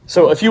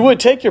So if you would,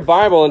 take your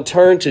Bible and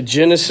turn to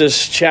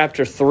Genesis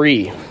chapter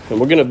 3. And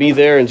we're going to be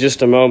there in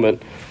just a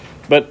moment.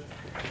 But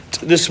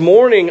this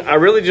morning, I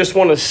really just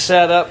want to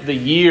set up the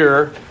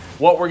year,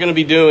 what we're going to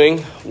be doing,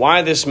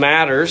 why this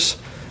matters,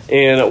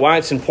 and why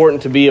it's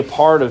important to be a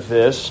part of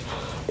this,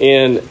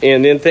 and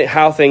then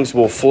how things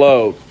will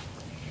flow.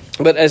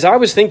 But as I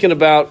was thinking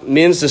about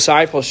men's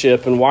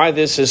discipleship and why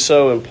this is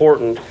so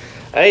important,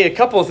 a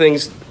couple of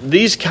things.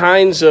 These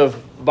kinds of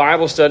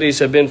Bible studies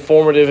have been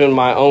formative in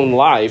my own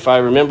life. I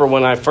remember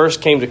when I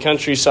first came to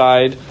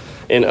Countryside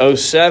in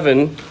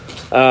 2007,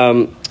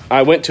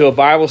 I went to a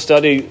Bible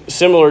study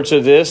similar to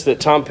this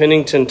that Tom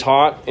Pennington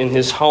taught in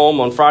his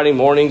home on Friday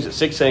mornings at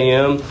 6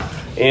 a.m.,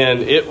 and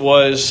it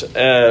was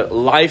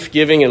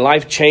life-giving and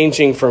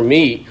life-changing for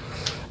me.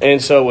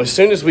 And so as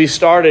soon as we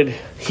started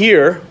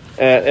here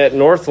at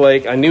North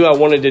Lake, I knew I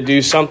wanted to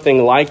do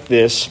something like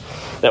this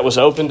that was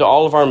open to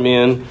all of our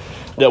men,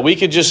 that we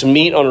could just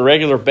meet on a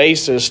regular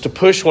basis to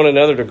push one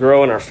another to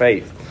grow in our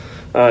faith,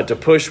 to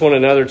push one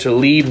another to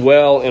lead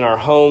well in our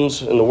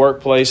homes, in the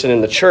workplace, and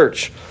in the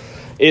church.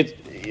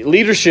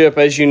 Leadership,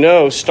 as you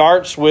know,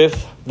 starts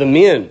with the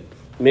men.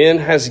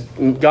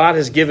 God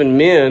has given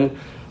men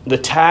the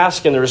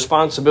task and the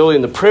responsibility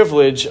and the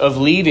privilege of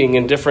leading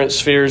in different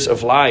spheres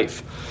of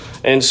life.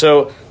 And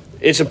so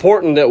it's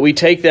important that we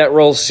take that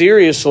role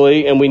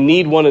seriously, and we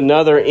need one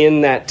another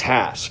in that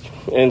task.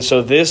 And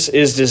so this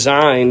is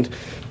designed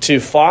to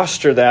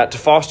foster that, to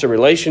foster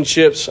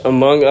relationships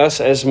among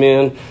us as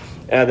men,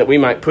 that we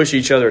might push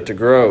each other to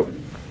grow.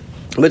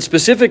 But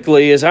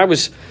specifically, as I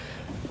was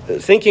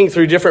thinking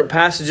through different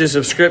passages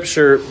of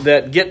Scripture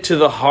that get to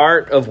the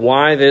heart of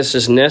why this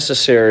is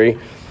necessary,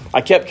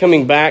 I kept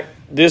coming back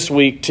this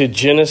week to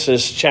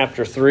Genesis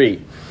chapter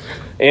 3.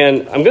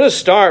 And I'm going to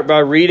start by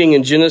reading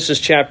in Genesis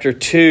chapter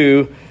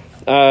 2,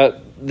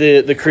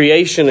 the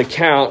creation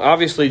account.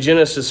 Obviously,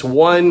 Genesis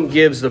 1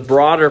 gives the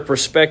broader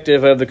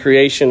perspective of the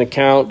creation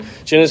account.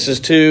 Genesis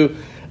 2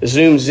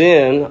 zooms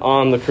in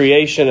on the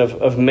creation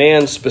of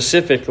man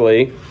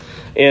specifically.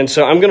 And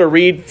so I'm going to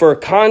read for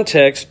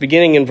context,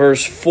 beginning in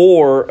verse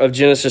 4 of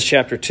Genesis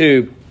chapter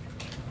 2.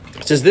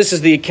 It says, "This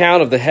is the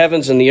account of the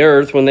heavens and the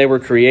earth when they were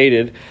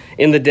created,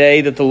 in the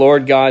day that the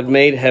Lord God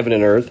made heaven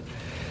and earth.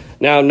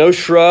 Now no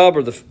shrub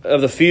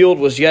of the field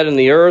was yet in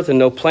the earth, and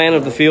no plant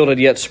of the field had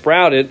yet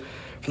sprouted,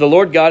 for the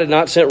Lord God had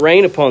not sent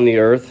rain upon the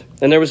earth,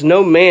 and there was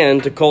no man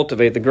to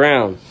cultivate the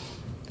ground.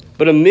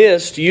 But a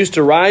mist used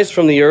to rise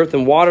from the earth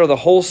and water the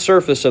whole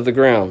surface of the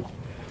ground.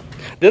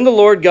 Then the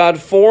Lord God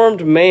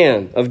formed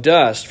man of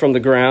dust from the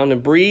ground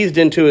and breathed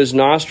into his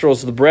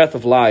nostrils the breath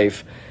of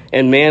life,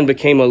 and man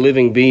became a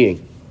living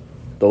being.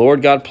 The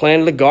Lord God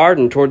planted a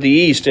garden toward the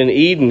east in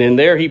Eden, and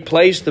there he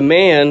placed the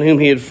man whom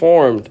he had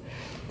formed.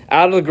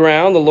 Out of the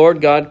ground the Lord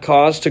God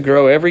caused to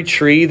grow every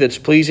tree that's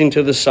pleasing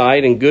to the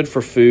sight and good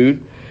for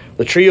food,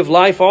 the tree of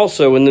life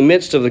also in the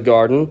midst of the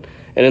garden,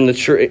 and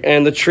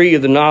the tree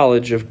of the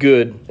knowledge of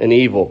good and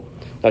evil."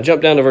 Now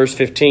jump down to verse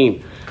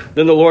 15.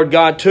 "Then the Lord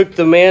God took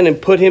the man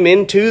and put him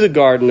into the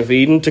Garden of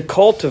Eden to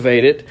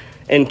cultivate it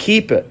and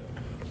keep it.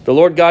 The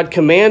Lord God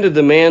commanded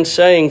the man,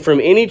 saying,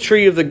 'From any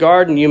tree of the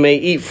garden you may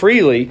eat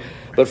freely,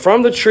 but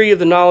from the tree of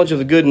the knowledge of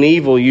the good and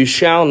evil you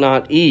shall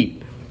not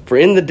eat. For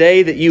in the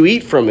day that you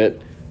eat from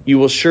it, you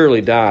will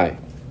surely die.'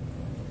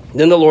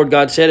 Then the Lord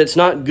God said, 'It's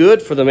not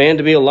good for the man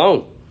to be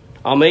alone.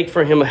 I'll make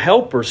for him a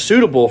helper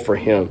suitable for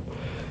him.'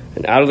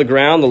 And out of the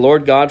ground the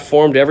Lord God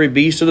formed every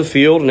beast of the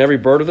field and every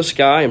bird of the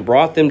sky, and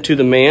brought them to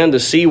the man to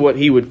see what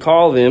he would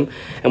call them.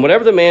 And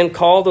whatever the man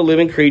called the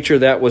living creature,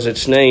 that was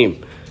its name.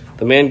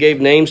 The man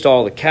gave names to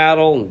all the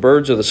cattle and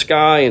birds of the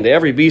sky and to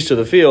every beast of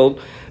the field.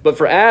 But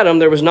for Adam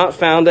there was not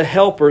found a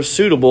helper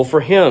suitable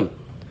for him.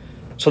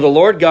 So the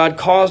Lord God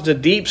caused a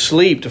deep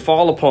sleep to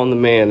fall upon the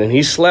man, and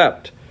he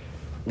slept.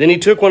 Then he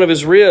took one of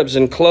his ribs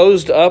and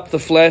closed up the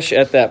flesh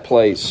at that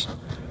place.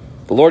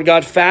 The Lord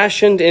God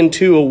fashioned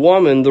into a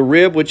woman the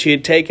rib which he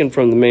had taken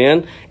from the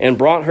man, and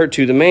brought her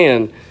to the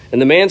man.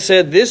 And the man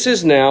said, 'This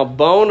is now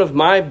bone of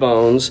my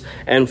bones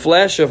and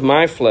flesh of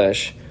my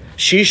flesh.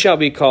 She shall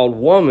be called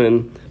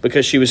woman,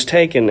 because she was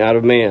taken out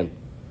of man.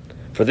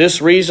 For this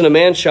reason a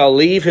man shall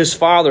leave his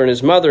father and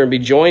his mother, and be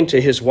joined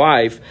to his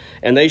wife,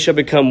 and they shall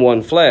become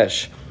one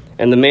flesh.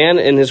 And the man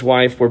and his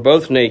wife were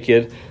both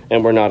naked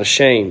and were not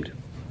ashamed.'"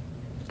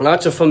 Now,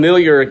 that's a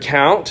familiar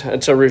account.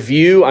 It's a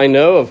review, I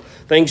know, of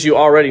things you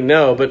already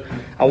know, but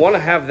I want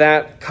to have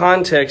that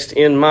context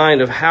in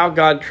mind of how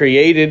God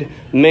created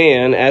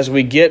man as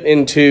we get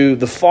into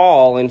the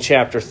fall in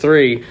chapter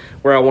 3,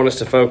 where I want us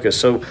to focus.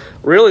 So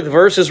really the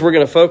verses we're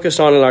going to focus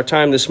on in our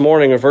time this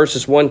morning are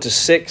verses 1 to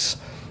 6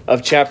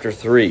 of chapter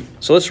 3.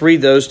 So let's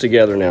read those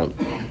together now.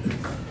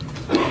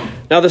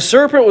 "Now the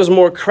serpent was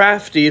more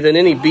crafty than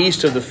any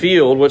beast of the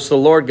field which the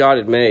Lord God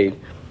had made.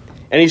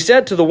 And he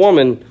said to the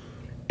woman,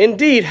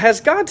 'Indeed,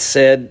 has God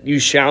said, you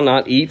shall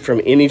not eat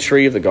from any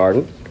tree of the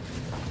garden?'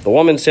 The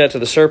woman said to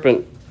the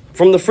serpent,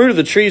 'From the fruit of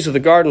the trees of the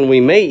garden we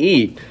may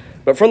eat,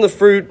 but from the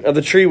fruit of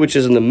the tree which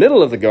is in the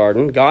middle of the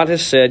garden, God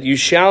has said, you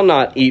shall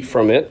not eat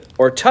from it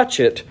or touch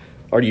it,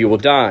 or you will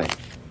die.'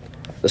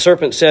 The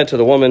serpent said to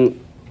the woman,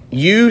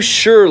 you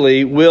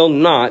surely will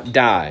not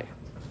die.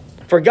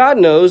 For God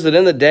knows that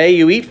in the day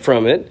you eat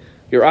from it,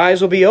 your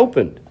eyes will be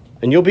opened,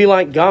 and you'll be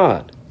like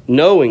God,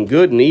 knowing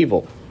good and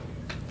evil."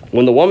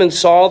 When the woman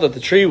saw that the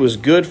tree was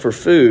good for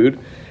food,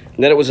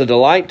 and that it was a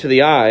delight to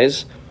the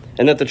eyes,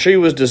 and that the tree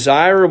was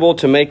desirable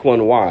to make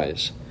one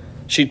wise,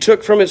 she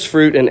took from its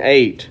fruit and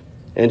ate,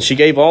 and she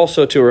gave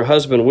also to her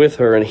husband with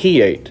her, and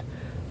he ate.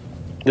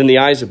 Then the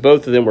eyes of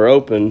both of them were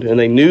opened, and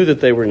they knew that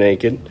they were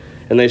naked,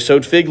 and they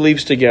sewed fig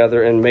leaves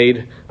together and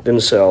made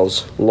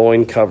themselves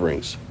loin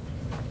coverings.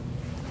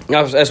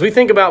 Now, as we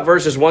think about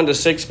verses 1 to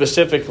 6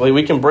 specifically,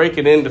 we can break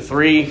it into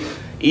three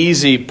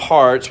easy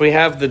parts. We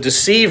have the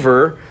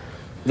deceiver,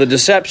 the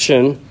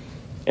deception,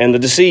 and the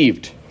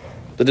deceived.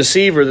 The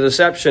deceiver, the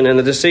deception, and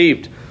the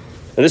deceived.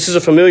 And this is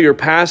a familiar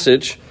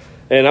passage,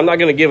 and I'm not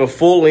going to give a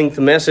full-length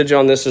message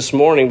on this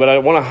morning, but I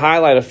want to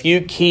highlight a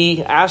few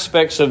key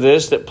aspects of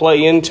this that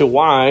play into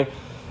why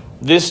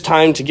this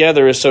time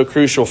together is so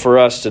crucial for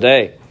us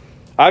today.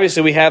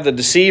 Obviously, we have the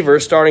deceiver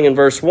starting in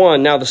verse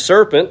 1. Now the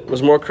serpent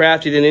was more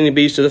crafty than any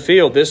beast of the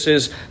field. This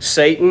is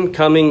Satan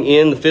coming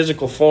in the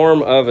physical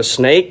form of a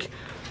snake,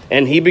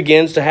 and he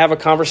begins to have a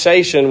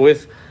conversation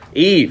with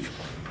Eve.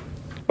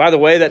 By the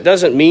way, that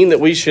doesn't mean that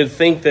we should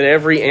think that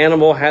every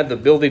animal had the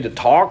ability to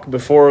talk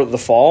before the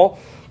fall.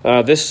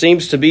 This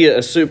seems to be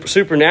a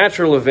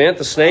supernatural event.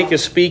 The snake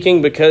is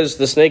speaking because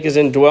the snake is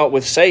indwelt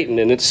with Satan,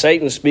 and it's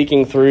Satan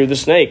speaking through the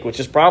snake, which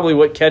is probably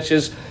what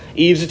catches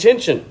Eve's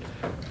attention.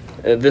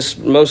 This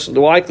most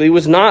likely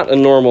was not a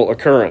normal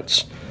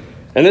occurrence.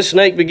 And this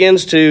snake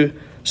begins to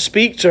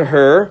speak to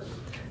her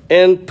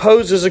and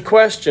poses a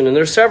question. And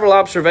there's several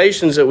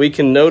observations that we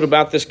can note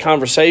about this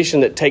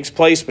conversation that takes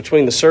place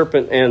between the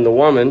serpent and the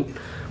woman.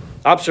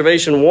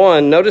 Observation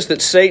 1, notice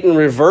that Satan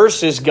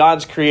reverses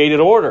God's created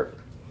order.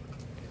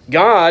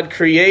 God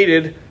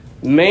created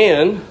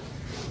man,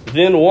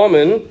 then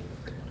woman,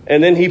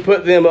 and then he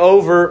put them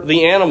over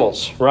the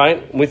animals,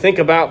 right? We think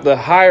about the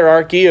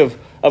hierarchy of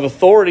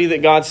authority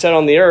that God set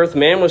on the earth.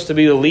 Man was to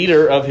be the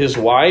leader of his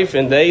wife,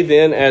 and they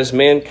then, as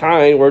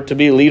mankind, were to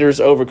be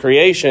leaders over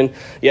creation.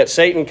 Yet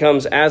Satan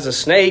comes as a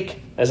snake,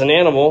 as an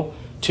animal,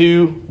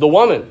 to the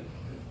woman.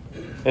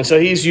 And so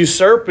he's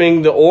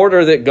usurping the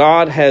order that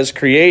God has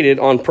created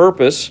on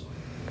purpose.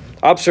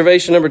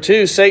 Observation number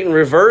 2, Satan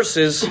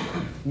reverses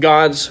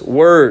God's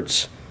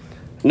words.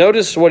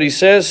 Notice what he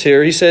says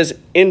here. He says,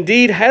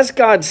 "Indeed, has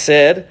God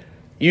said,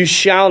 you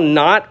shall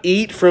not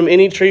eat from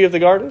any tree of the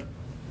garden?"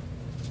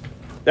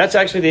 That's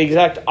actually the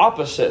exact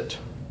opposite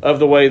of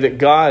the way that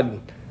God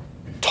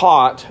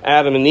taught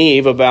Adam and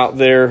Eve about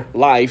their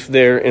life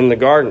there in the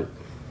garden.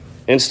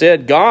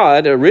 Instead,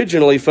 God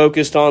originally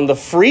focused on the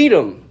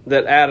freedom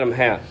that Adam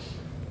had.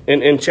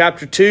 In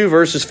chapter 2,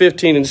 verses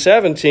 15 and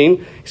 17,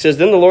 he says,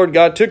 "Then the Lord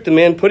God took the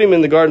man, put him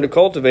in the garden to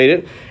cultivate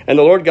it. And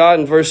the Lord God,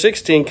 in verse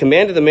 16,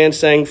 commanded the man,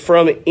 saying,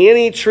 From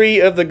any tree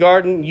of the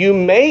garden you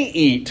may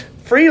eat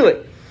freely."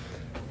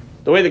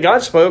 The way that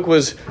God spoke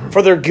was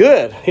for their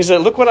good. He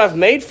said, "Look what I've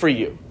made for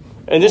you.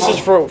 And this is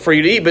for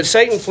you to eat." But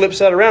Satan flips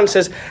that around and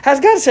says, "Has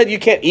God said you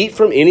can't eat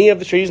from any of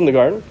the trees in the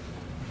garden?"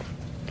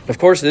 Of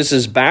course, this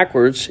is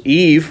backwards.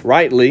 Eve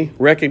rightly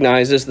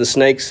recognizes the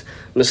snake's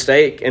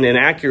mistake and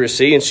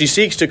inaccuracy, and she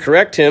seeks to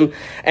correct him,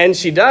 and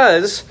she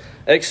does,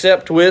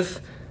 except with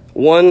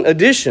one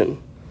addition.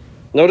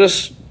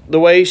 Notice the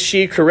way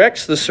she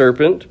corrects the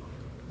serpent.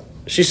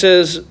 She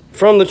says,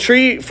 "From the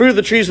fruit of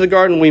the trees of the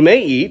garden we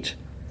may eat,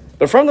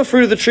 but from the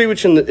fruit of the tree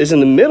which is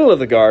in the middle of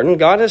the garden,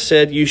 God has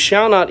said, you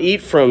shall not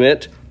eat from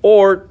it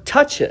or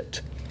touch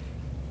it,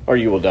 or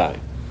you will die."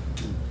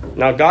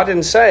 Now, God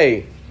didn't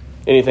say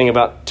anything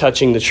about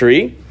touching the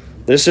tree.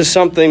 This is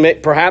something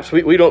that perhaps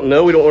we don't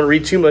know. We don't want to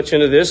read too much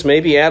into this.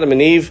 Maybe Adam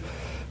and Eve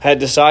had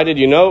decided,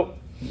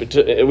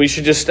 we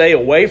should just stay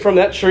away from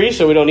that tree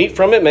so we don't eat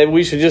from it. Maybe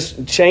we should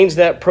just change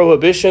that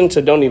prohibition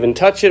to don't even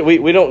touch it.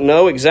 We don't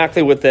know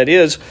exactly what that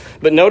is.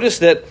 But notice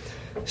that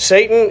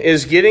Satan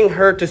is getting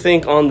her to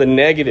think on the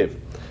negative.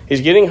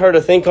 He's getting her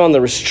to think on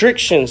the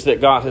restrictions that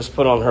God has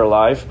put on her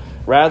life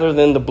rather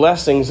than the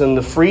blessings and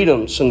the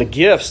freedoms and the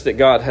gifts that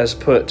God has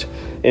put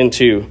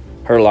into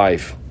her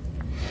life.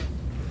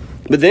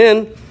 But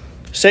then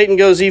Satan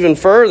goes even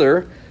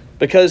further,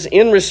 because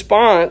in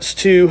response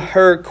to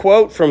her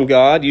quote from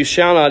God, "You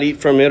shall not eat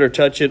from it or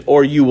touch it,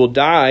 or you will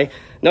die,"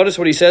 notice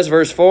what he says,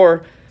 verse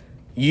 4,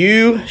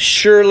 "You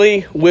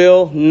surely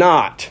will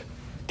not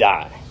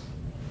die."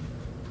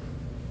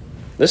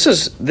 This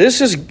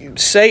is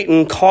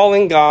Satan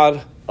calling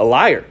God a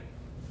liar.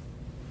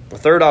 The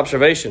third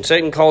observation,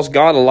 Satan calls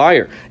God a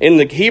liar. In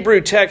the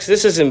Hebrew text,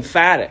 this is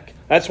emphatic.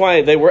 That's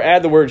why they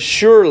add the word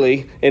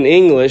surely in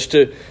English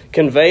to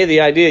convey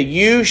the idea,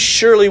 you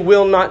surely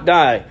will not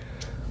die.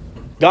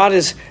 God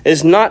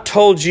has not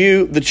told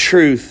you the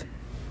truth.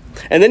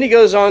 And then he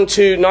goes on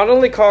to not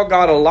only call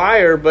God a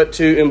liar, but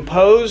to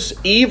impose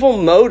evil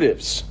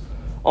motives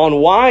on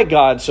why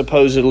God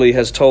supposedly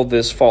has told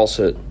this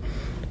falsehood.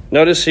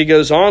 Notice he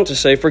goes on to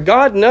say, "For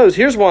God knows,"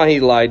 here's why he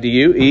lied to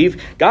you, Eve.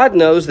 "God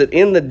knows that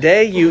in the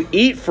day you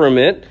eat from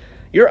it,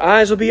 your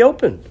eyes will be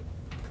opened,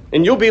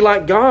 and you'll be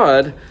like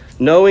God,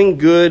 knowing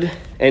good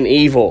and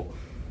evil.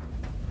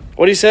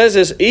 What he says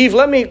is, Eve,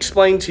 let me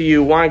explain to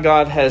you why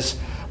God has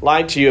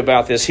lied to you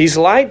about this. He's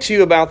lied to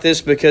you about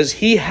this because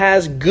he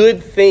has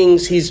good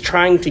things he's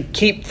trying to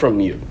keep from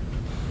you.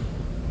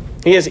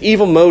 He has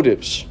evil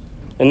motives,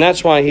 and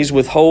that's why he's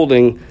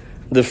withholding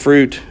the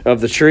fruit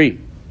of the tree.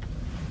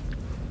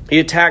 He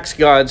attacks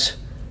God's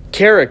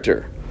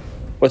character.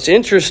 What's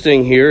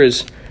interesting here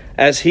is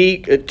as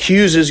he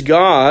accuses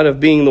God of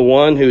being the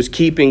one who's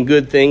keeping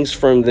good things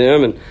from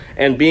them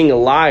and being a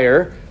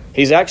liar,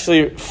 he's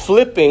actually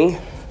flipping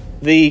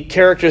the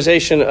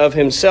characterization of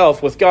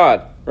himself with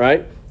God,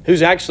 right?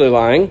 Who's actually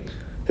lying?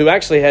 Who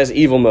actually has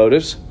evil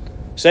motives?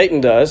 Satan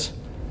does.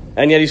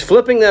 And yet he's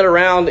flipping that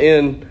around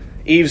in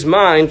Eve's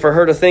mind for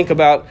her to think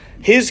about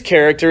his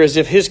character as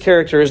if his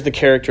character is the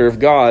character of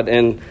God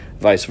and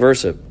vice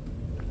versa.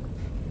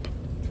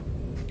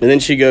 And then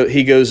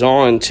he goes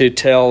on to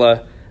tell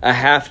a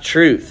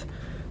half-truth.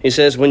 He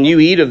says, when you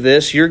eat of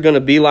this, you're going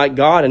to be like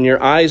God and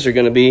your eyes are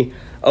going to be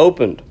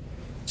opened.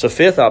 It's a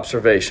fifth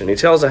observation. He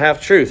tells a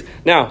half-truth.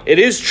 Now, it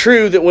is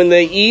true that when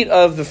they eat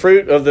of the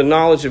fruit of the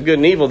knowledge of good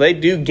and evil, they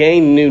do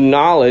gain new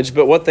knowledge.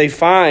 But what they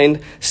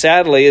find,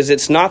 sadly, is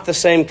it's not the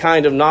same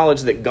kind of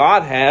knowledge that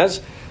God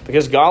has,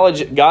 because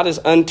God is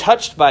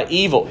untouched by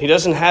evil. He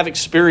doesn't have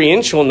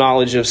experiential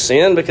knowledge of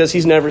sin because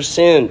he's never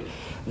sinned.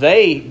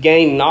 They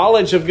gain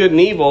knowledge of good and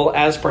evil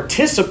as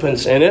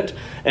participants in it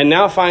and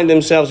now find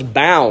themselves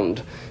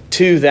bound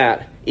to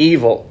that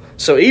evil.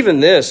 So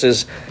even this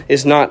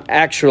is not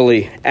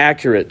actually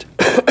accurate.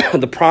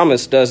 The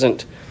promise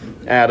doesn't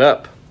add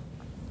up.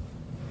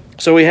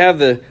 So we have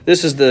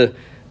this is the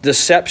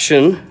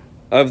deception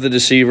of the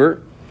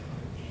deceiver.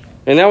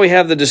 And now we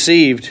have the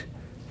deceived,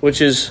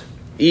 which is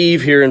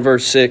Eve here in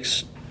verse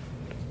 6.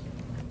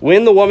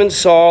 When the woman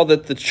saw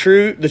that the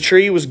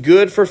tree was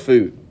good for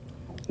food,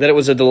 that it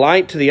was a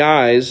delight to the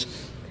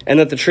eyes, and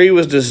that the tree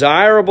was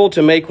desirable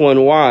to make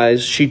one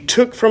wise, she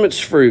took from its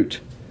fruit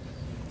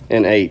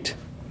and ate.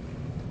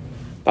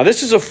 Now,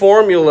 this is a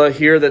formula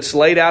here that's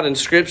laid out in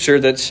Scripture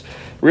that's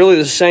really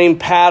the same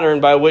pattern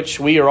by which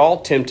we are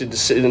all tempted to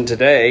sin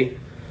today. You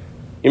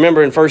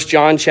remember in 1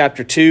 John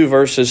chapter 2,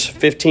 verses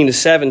 15 to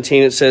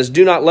 17, it says,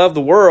 do not love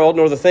the world,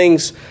 nor the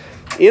things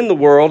in the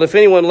world. If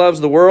anyone loves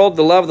the world,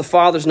 the love of the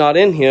Father is not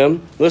in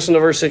him. Listen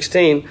to verse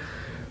 16.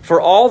 For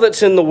all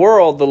that's in the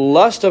world, the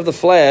lust of the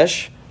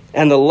flesh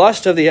and the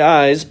lust of the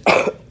eyes,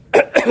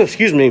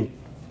 excuse me,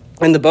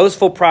 and the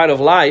boastful pride of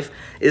life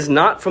is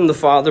not from the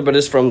Father, but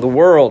is from the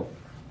world.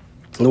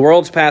 The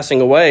world's passing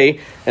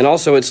away, and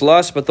also its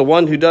lust, but the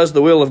one who does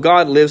the will of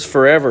God lives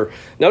forever.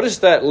 Notice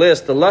that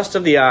list: the lust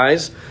of the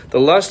eyes, the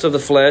lust of the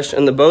flesh,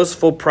 and the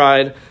boastful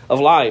pride of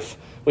life.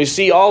 We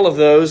see all of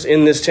those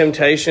in this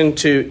temptation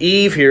to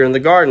Eve here in the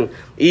garden.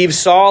 Eve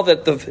saw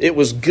that it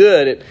was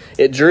good.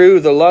 It drew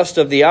the lust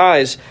of the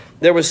eyes.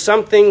 There was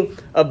something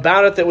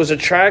about it that was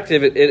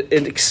attractive. It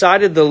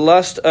excited the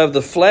lust of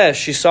the flesh.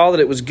 She saw that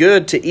it was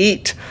good to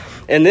eat.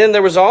 And then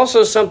there was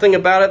also something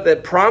about it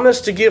that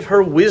promised to give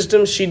her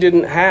wisdom she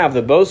didn't have,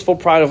 the boastful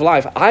pride of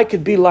life. I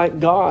could be like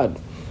God.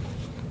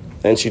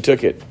 And she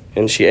took it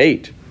and she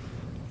ate.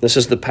 This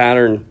is the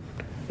pattern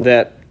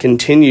that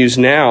continues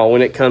now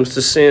when it comes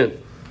to sin.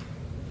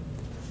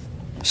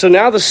 So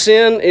now the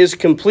sin is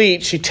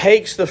complete. She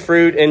takes the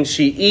fruit and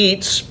she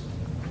eats.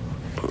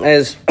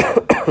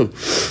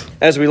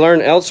 As we learn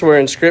elsewhere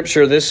in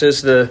Scripture, this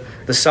is the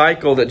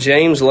cycle that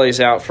James lays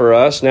out for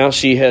us. Now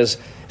sin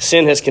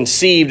has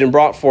conceived and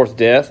brought forth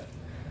death.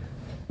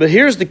 But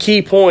here's the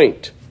key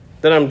point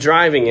that I'm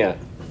driving at.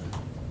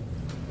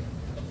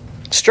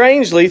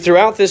 Strangely,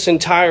 throughout this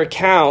entire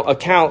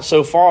account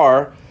so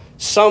far,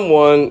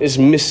 someone is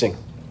missing.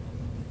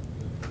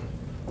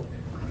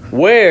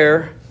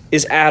 Where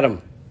is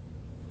Adam?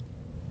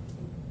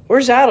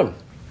 Where's Adam?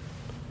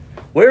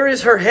 Where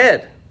is her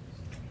head?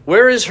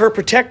 Where is her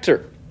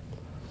protector?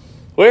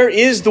 Where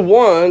is the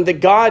one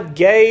that God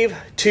gave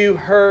to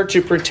her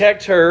to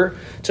protect her,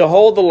 to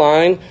hold the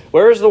line?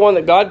 Where is the one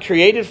that God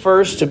created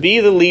first to be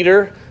the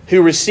leader,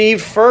 who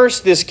received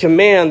first this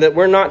command that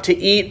we're not to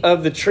eat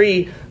of the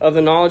tree of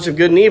the knowledge of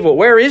good and evil?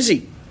 Where is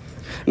he?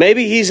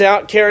 Maybe he's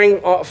out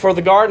caring for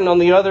the garden on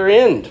the other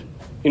end.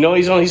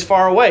 He's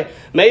far away.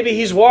 Maybe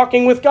he's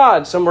walking with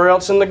God somewhere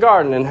else in the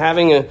garden and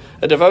having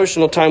a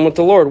devotional time with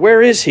the Lord.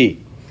 Where is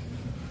he?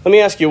 Let me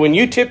ask you, when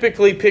you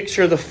typically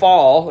picture the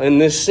fall in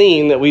this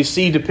scene that we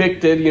see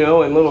depicted,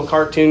 in little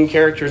cartoon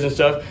characters and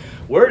stuff,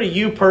 where do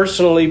you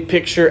personally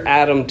picture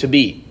Adam to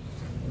be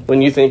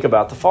when you think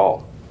about the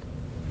fall?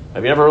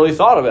 Have you ever really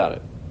thought about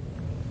it?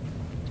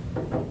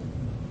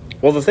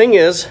 Well, the thing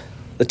is,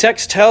 the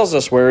text tells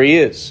us where he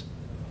is.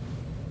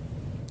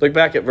 Look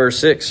back at verse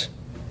 6.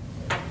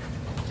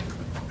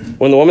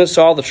 When the woman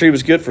saw the tree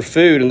was good for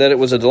food, and that it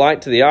was a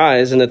delight to the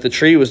eyes, and that the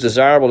tree was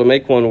desirable to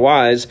make one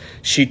wise,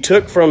 she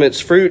took from its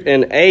fruit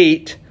and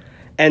ate,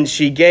 and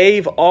she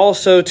gave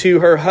also to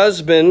her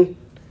husband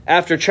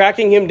after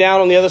tracking him down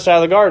on the other side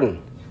of the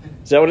garden.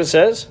 Is that what it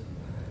says?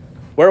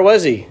 Where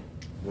was he?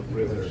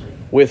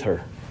 With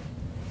her.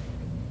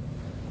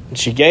 And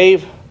she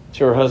gave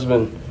to her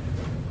husband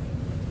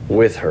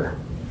with her.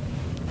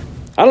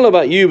 I don't know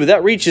about you, but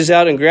that reaches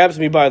out and grabs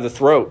me by the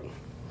throat.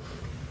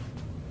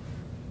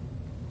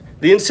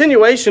 The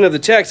insinuation of the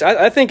text,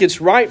 I think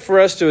it's right for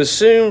us to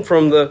assume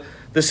from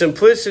the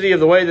simplicity of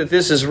the way that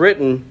this is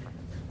written,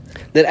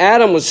 that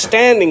Adam was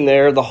standing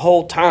there the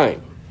whole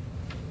time,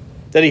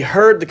 that he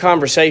heard the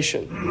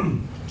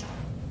conversation.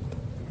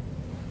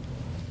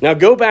 Now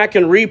go back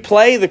and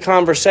replay the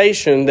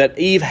conversation that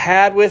Eve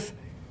had with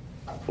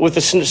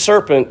the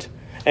serpent,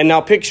 and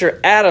now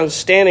picture Adam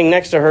standing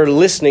next to her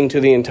listening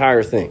to the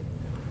entire thing,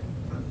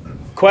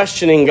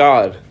 questioning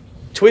God,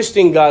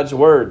 twisting God's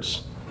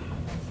words.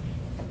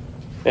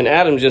 And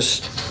Adam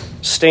just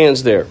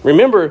stands there.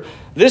 Remember,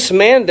 this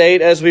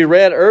mandate, as we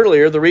read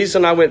earlier, the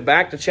reason I went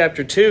back to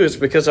chapter 2 is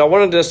because I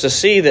wanted us to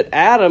see that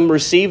Adam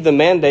received the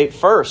mandate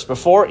first,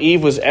 before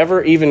Eve was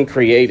ever even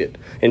created.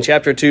 In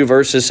chapter 2,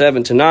 verses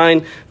 7 to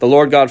 9, the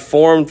Lord God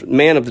formed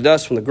man of the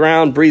dust from the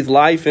ground, breathed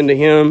life into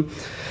him.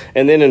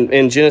 And then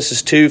in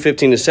Genesis 2,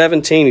 15 to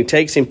 17, he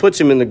takes him, puts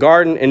him in the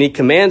garden, and he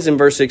commands in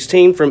verse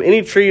 16, from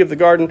any tree of the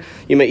garden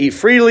you may eat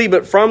freely,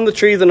 but from the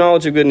tree of the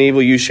knowledge of good and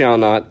evil you shall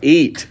not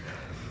eat.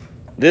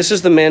 This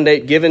is the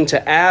mandate given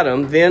to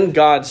Adam. Then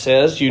God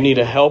says, you need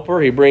a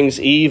helper. He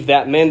brings Eve.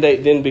 That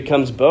mandate then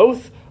becomes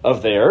both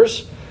of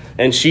theirs.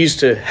 And she's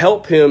to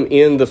help him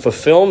in the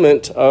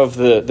fulfillment of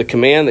the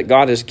command that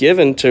God has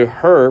given to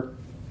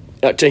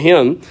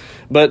him.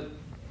 But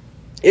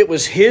it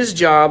was his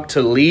job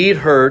to lead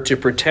her, to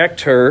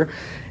protect her,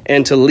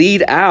 and to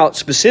lead out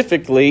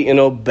specifically in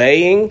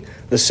obeying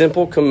the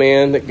simple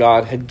command that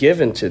God had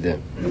given to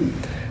them.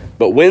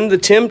 But when the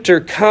tempter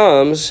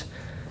comes,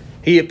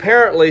 he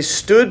apparently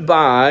stood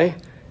by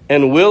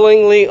and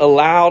willingly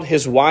allowed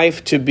his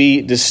wife to be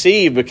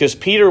deceived, because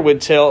Peter would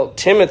tell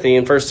Timothy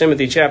in 1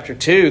 Timothy chapter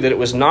 2 that it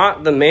was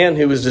not the man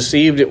who was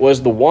deceived, it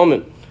was the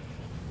woman.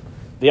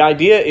 The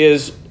idea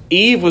is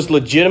Eve was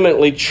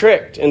legitimately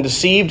tricked and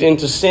deceived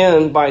into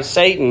sin by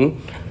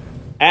Satan.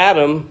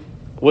 Adam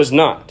was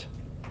not.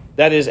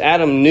 That is,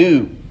 Adam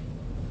knew.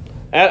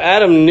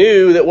 Adam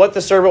knew that what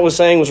the serpent was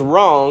saying was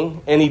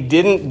wrong, and he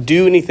didn't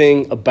do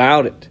anything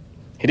about it.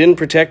 He didn't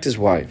protect his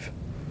wife.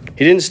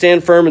 He didn't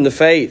stand firm in the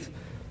faith.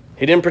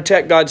 He didn't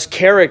protect God's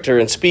character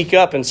and speak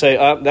up and say,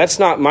 that's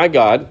not my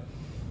God.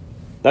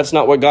 That's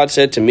not what God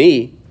said to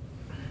me.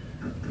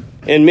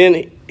 And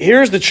men,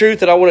 here's the truth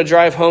that I want to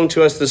drive home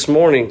to us this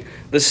morning.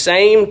 The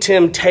same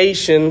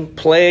temptation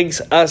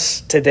plagues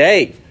us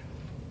today.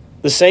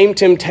 The same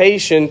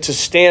temptation to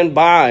stand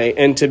by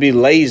and to be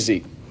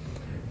lazy.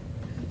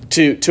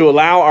 To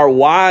allow our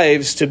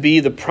wives to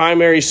be the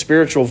primary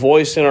spiritual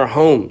voice in our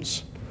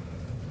homes.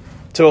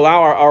 To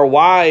allow our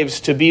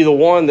wives to be the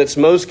one that's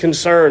most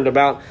concerned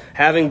about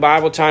having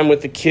Bible time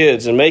with the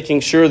kids and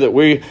making sure that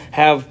we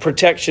have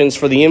protections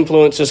for the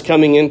influences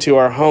coming into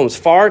our homes.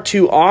 Far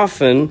too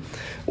often,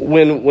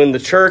 when the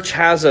church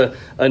has a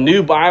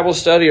new Bible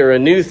study or a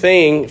new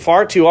thing,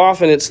 far too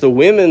often it's the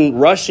women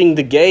rushing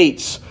the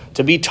gates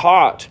to be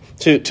taught,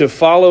 to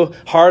follow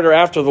harder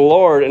after the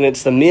Lord, and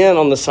it's the men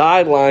on the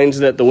sidelines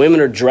that the women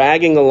are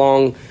dragging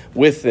along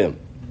with them.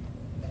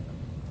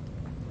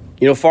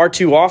 You know, far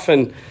too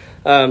often,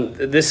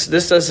 this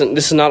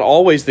is not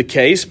always the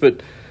case,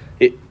 but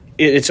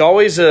it's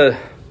always a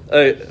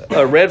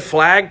red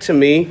flag to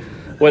me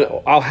when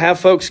I'll have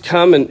folks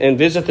come and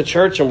visit the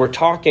church and we're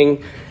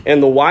talking,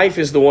 and the wife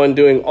is the one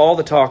doing all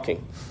the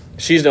talking.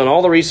 She's done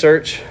all the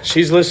research.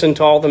 She's listened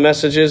to all the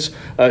messages.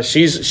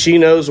 She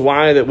knows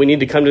why that we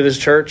need to come to this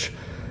church,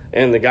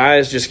 and the guy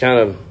is just kind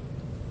of,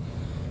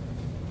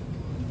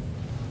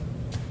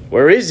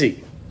 where is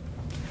he?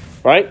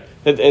 Right?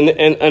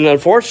 And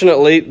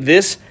unfortunately,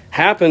 this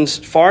happens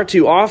far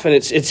too often.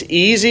 It's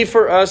easy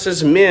for us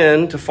as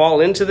men to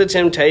fall into the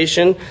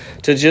temptation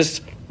to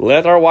just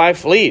let our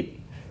wife lead.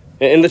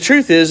 And the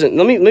truth is, and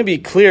let me be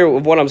clear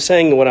with what I'm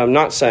saying and what I'm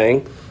not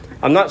saying.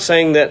 I'm not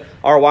saying that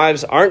our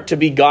wives aren't to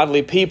be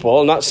godly people.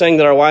 I'm not saying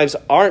that our wives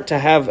aren't to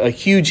have a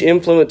huge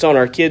influence on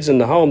our kids in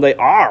the home. They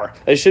are.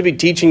 They should be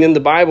teaching them the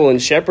Bible and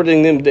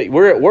shepherding them.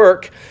 We're at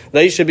work.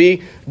 They should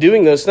be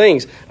doing those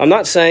things. I'm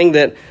not saying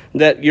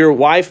that your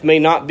wife may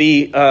not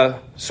be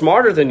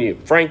smarter than you,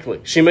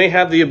 frankly. She may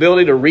have the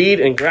ability to read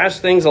and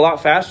grasp things a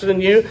lot faster than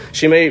you.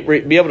 She may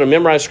be able to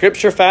memorize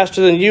scripture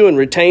faster than you and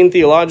retain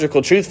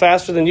theological truth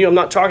faster than you. I'm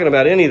not talking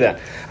about any of that.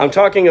 I'm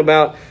talking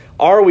about,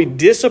 are we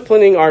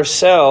disciplining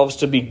ourselves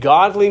to be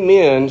godly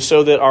men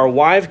so that our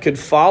wife could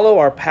follow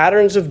our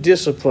patterns of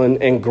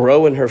discipline and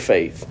grow in her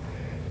faith?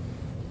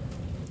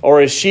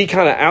 Or is she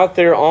kind of out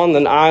there on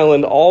an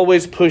island,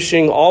 always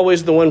pushing,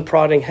 always the one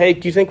prodding? Hey,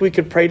 do you think we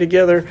could pray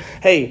together?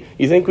 Hey,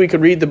 you think we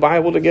could read the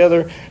Bible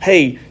together?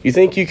 Hey, you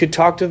think you could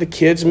talk to the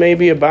kids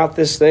maybe about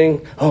this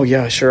thing? Oh,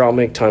 yeah, sure, I'll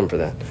make time for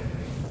that.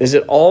 Is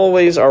it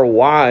always our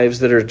wives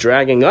that are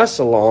dragging us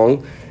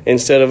along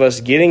instead of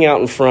us getting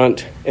out in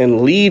front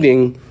and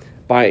leading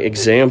by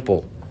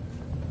example?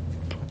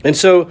 And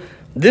so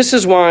this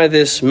is why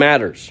this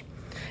matters.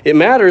 It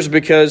matters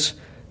because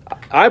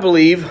I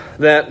believe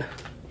that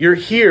you're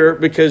here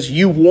because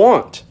you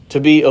want to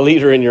be a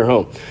leader in your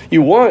home.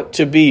 You want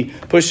to be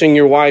pushing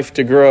your wife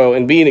to grow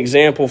and be an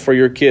example for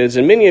your kids.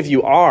 And many of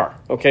you are.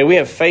 Okay, we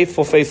have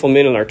faithful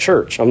men in our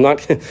church. I'm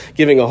not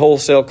giving a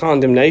wholesale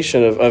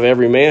condemnation of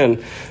every man.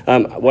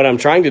 What I'm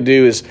trying to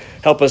do is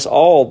help us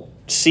all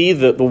see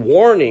the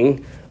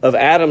warning of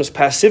Adam's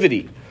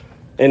passivity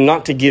and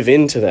not to give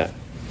in to that.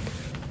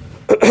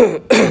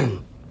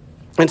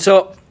 And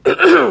so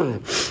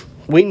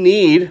we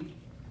need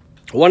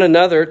one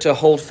another to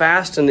hold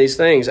fast in these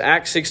things.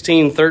 Acts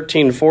 16,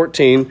 13,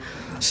 14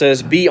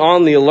 says, be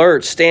on the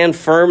alert, stand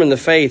firm in the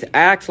faith,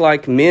 act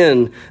like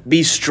men,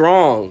 be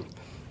strong.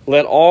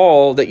 Let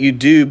all that you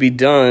do be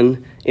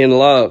done in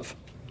love.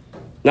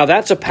 Now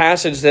that's a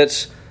passage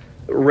that's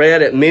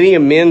read at many a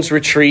men's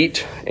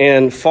retreat,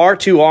 and far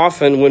too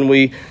often when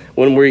we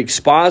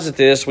exposit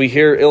this, we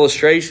hear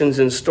illustrations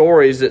and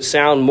stories that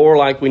sound more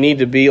like we need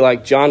to be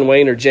like John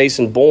Wayne or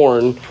Jason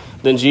Bourne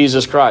than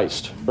Jesus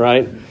Christ,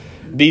 right?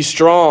 Be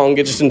strong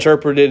gets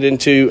interpreted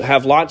into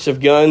have lots of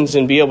guns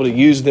and be able to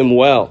use them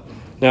well.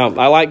 Now,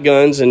 I like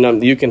guns,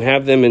 and you can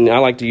have them, and I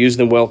like to use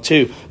them well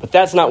too. But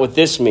that's not what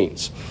this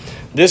means.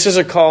 This is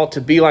a call to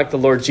be like the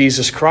Lord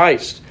Jesus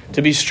Christ,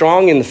 to be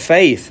strong in the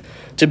faith,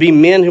 to be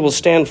men who will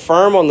stand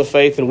firm on the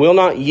faith and will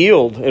not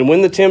yield. And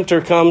when the tempter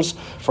comes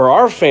for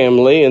our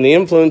family and the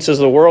influences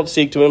of the world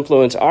seek to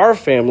influence our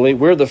family,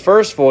 we're the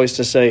first voice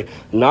to say,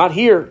 not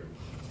here,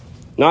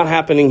 not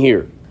happening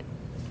here.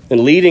 And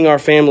leading our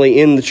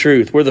family in the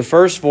truth. We're the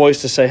first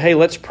voice to say, hey,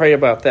 let's pray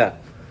about that.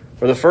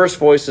 We're the first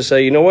voice to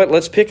say, you know what,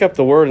 let's pick up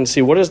the word and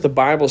see what does the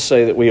Bible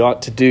say that we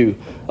ought to do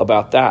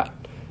about that.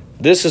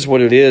 This is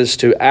what it is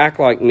to act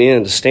like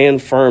men, to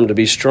stand firm, to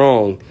be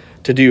strong,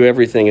 to do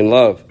everything in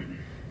love.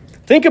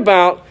 Think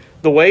about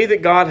the way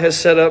that God has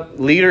set up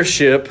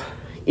leadership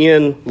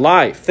in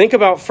life. Think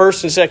about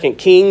 1st and 2nd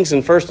Kings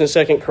and 1st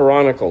and 2nd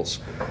Chronicles.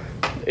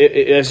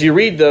 As you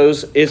read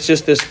those, it's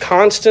just this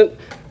constant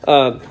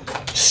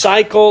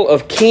cycle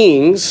of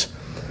kings,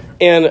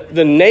 and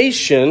the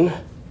nation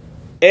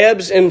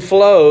ebbs and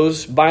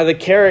flows by the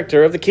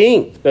character of the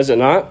king, does it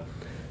not?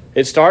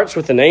 It starts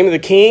with the name of the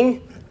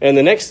king, and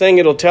the next thing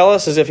it'll tell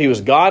us is if he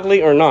was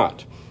godly or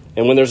not.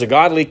 And when there's a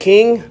godly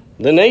king,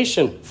 the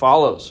nation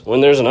follows. When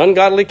there's an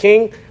ungodly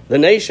king, the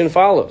nation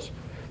follows.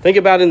 Think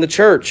about in the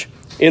church.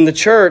 In the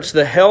church,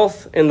 the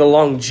health and the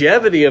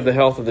longevity of the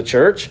health of the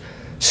church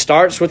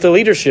starts with the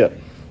leadership.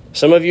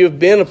 Some of you have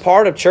been a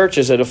part of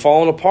churches that have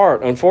fallen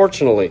apart,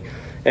 unfortunately.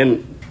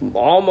 And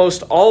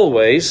almost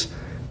always,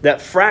 that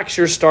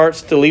fracture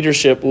starts at the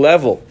leadership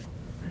level.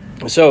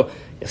 So,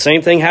 the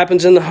same thing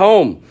happens in the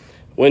home.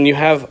 When you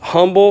have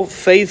humble,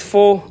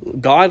 faithful,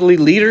 godly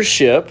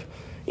leadership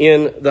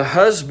in the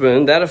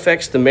husband, that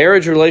affects the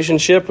marriage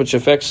relationship, which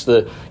affects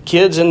the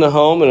kids in the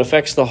home and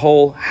affects the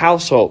whole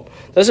household.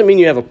 Doesn't mean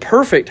you have a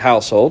perfect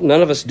household.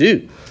 None of us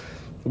do.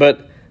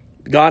 But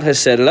God has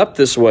set it up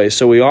this way,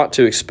 so we ought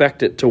to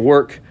expect it to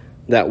work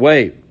that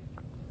way.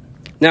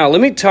 Now,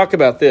 let me talk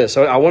about this.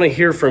 I want to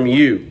hear from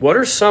you. What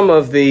are some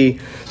of the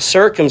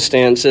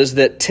circumstances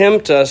that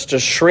tempt us to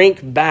shrink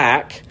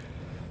back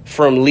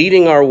from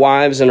leading our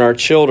wives and our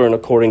children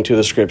according to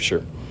the Scripture?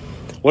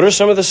 What are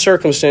some of the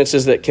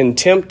circumstances that can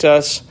tempt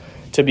us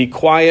to be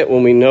quiet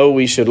when we know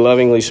we should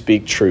lovingly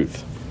speak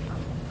truth?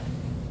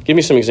 Give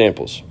me some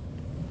examples.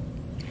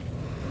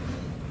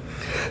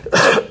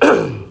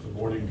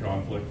 Avoiding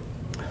conflict.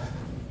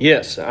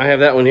 Yes, I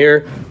have that one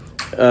here.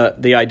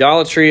 The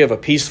idolatry of a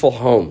peaceful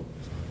home,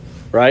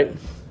 right?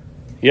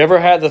 You ever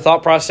had the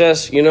thought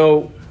process,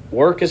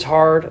 work is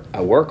hard.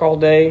 I work all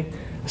day.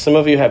 Some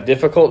of you have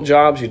difficult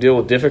jobs. You deal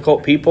with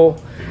difficult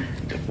people.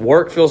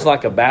 Work feels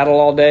like a battle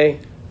all day.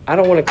 I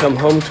don't want to come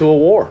home to a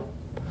war.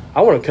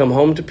 I want to come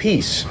home to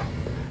peace.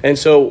 And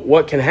so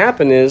what can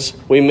happen is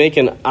we make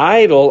an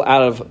idol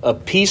out of a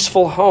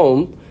peaceful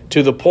home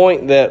to the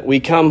point that we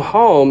come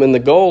home and the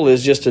goal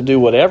is just to do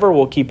whatever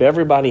will keep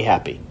everybody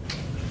happy,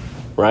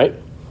 right?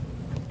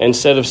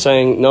 Instead of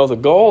saying, no, the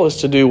goal is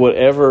to do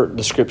whatever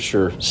the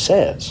Scripture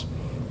says.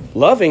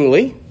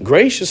 Lovingly,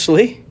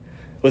 graciously,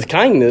 with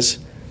kindness,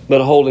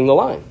 but holding the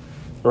line,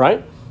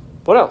 right?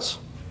 What else?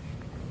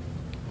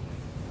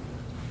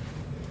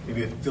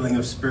 Maybe a feeling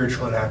of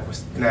spiritual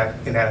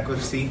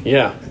inadequacy.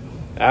 Yeah,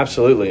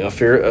 absolutely. A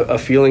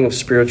feeling of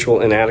spiritual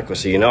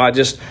inadequacy. I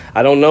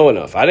don't know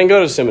enough. I didn't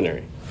go to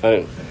seminary.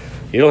 You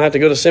don't have to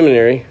go to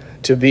seminary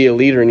to be a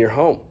leader in your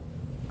home.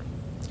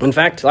 In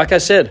fact, like I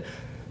said,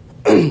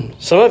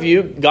 some of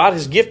you, God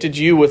has gifted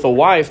you with a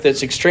wife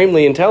that's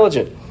extremely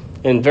intelligent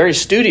and very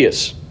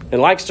studious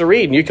and likes to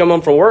read. And you come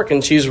home from work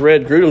and she's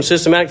read Grudem's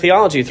Systematic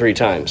Theology 3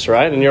 times,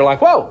 right? And you're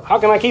like, whoa, how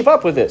can I keep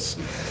up with this?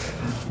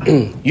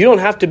 You don't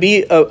have to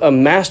be a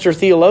master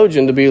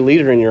theologian to be a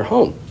leader in your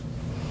home.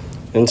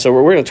 And so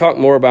we're going to talk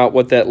more about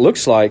what that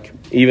looks like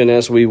even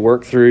as we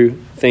work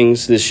through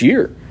things this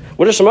year.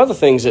 What are some other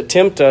things that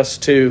tempt us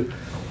to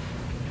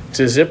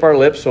zip our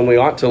lips when we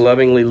ought to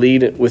lovingly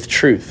lead it with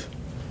truth?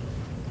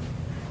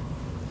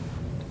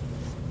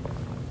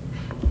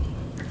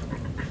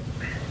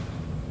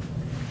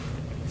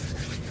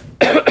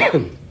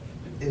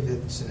 If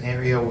it's an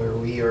area where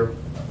we are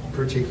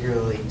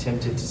particularly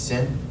tempted to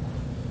sin.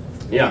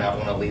 Yeah. We not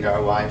want to lead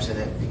our wives in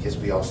it because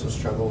we also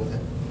struggle with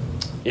it.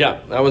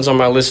 Yeah, that one's on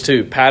my list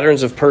too.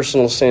 Patterns of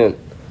personal sin.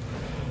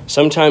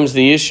 Sometimes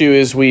the issue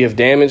is we have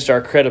damaged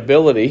our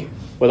credibility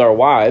with our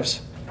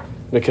wives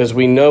because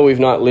we know we've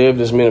not lived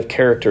as men of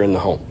character in the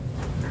home.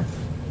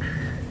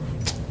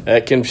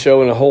 It can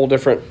show in a whole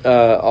different,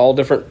 all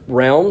different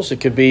realms.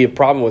 It could be a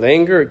problem with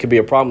anger. It could be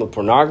a problem with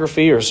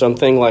pornography or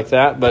something like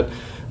that. But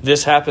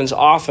this happens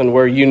often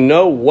where you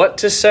know what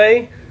to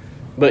say,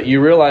 but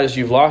you realize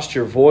you've lost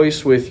your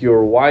voice with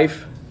your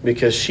wife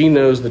because she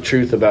knows the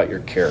truth about your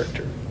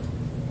character.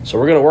 So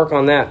we're going to work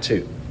on that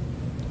too.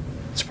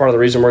 It's part of the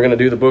reason we're going to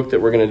do the book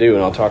that we're going to do,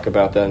 and I'll talk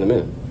about that in a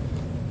minute.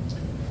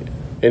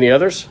 Any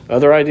others?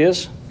 Other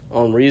ideas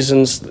on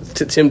reasons,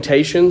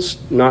 temptations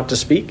not to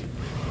speak?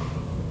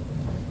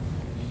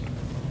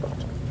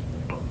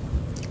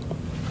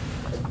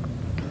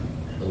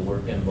 The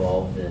work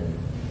involved in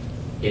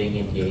getting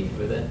engaged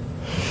with it?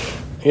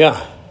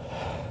 Yeah.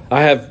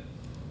 I have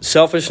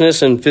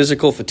selfishness and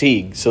physical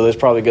fatigue, so this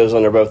probably goes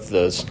under both of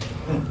those.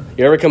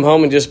 You ever come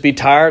home and just be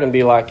tired and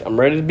be like, I'm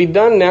ready to be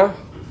done now?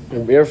 You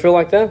ever feel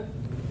like that?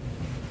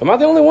 Am I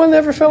the only one that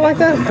ever felt like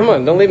that? Come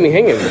on, don't leave me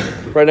hanging.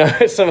 Right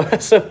now, some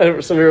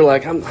of you are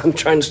like, I'm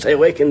trying to stay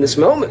awake in this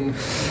moment.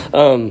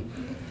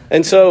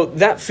 And so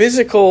that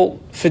physical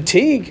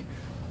fatigue,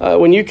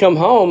 when you come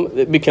home,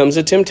 it becomes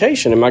a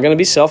temptation. Am I going to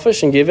be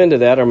selfish and give into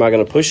that, or am I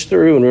going to push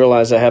through and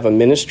realize I have a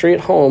ministry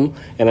at home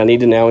and I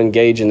need to now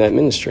engage in that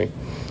ministry?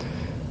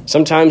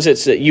 Sometimes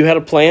it's that you had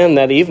a plan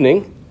that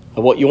evening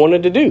of what you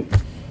wanted to do.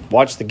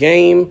 Watch the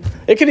game.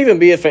 It could even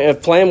be a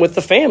plan with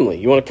the family.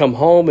 You want to come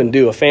home and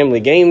do a family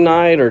game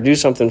night or do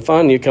something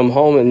fun. You come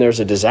home and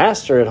there's a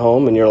disaster at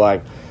home and you're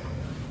like,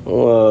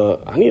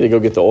 I need to go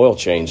get the oil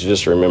change,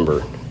 just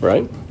remember,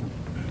 right?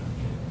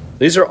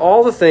 These are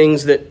all the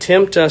things that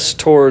tempt us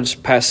towards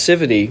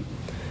passivity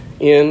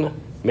in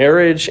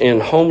marriage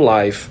and home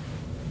life.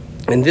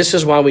 And this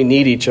is why we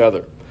need each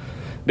other.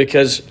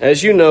 Because,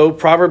 as you know,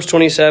 Proverbs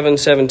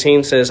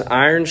 27:17 says,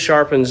 iron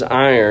sharpens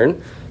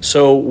iron,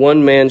 so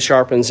one man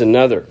sharpens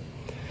another.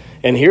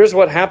 And here's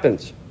what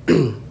happens,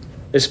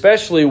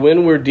 especially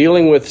when we're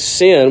dealing with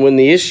sin, when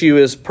the issue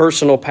is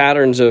personal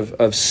patterns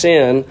of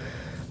sin,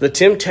 the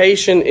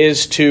temptation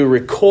is to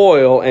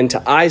recoil and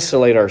to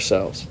isolate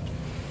ourselves.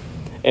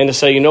 And to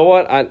say, you know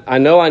what, I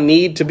know I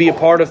need to be a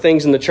part of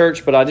things in the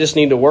church, but I just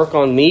need to work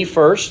on me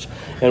first.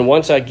 And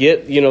once I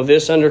get,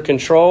 this under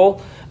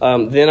control,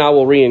 then I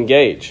will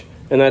re-engage.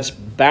 And that's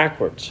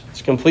backwards.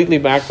 It's completely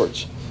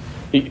backwards.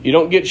 You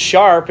don't get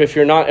sharp if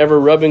you're not ever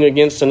rubbing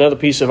against another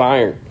piece of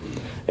iron.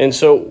 And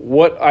so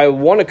what I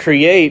want to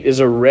create is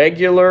a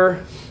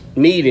regular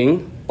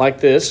meeting like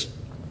this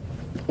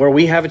where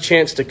we have a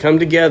chance to come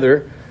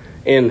together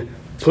and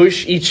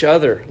push each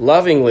other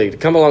lovingly to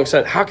come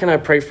alongside. How can I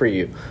pray for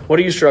you? What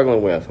are you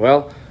struggling with?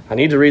 Well, I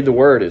need to read the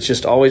Word. It's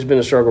just always been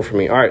a struggle for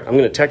me. All right, I'm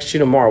going to text you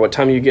tomorrow. What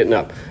time are you getting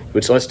up?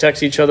 Let's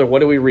text each other. What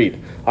do we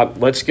read?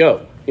 Let's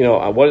go.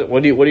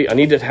 What do you? I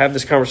need to have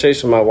this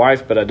conversation with my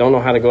wife, but I don't know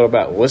how to go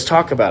about it. Well, let's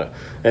talk about it,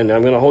 and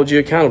I'm going to hold you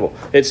accountable.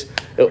 It's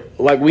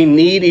like we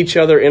need each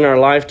other in our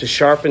life to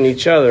sharpen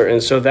each other,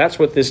 and so that's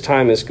what this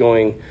time is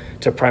going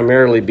to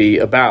primarily be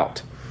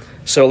about.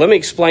 So let me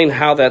explain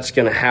how that's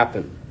going to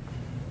happen.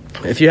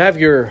 If you have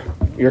your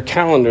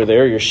calendar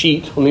there, your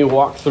sheet, let me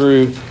walk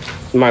through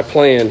my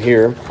plan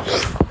here.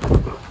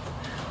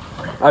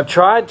 I've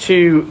tried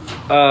to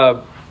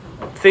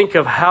think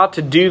of how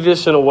to do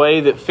this in a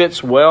way that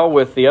fits well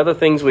with the other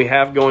things we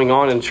have going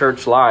on in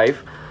church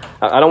life.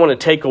 I don't want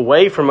to take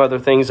away from other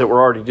things that we're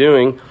already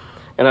doing,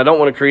 and I don't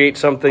want to create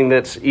something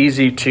that's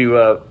easy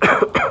to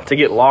to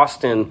get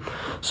lost in.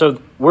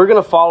 So we're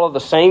going to follow the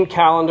same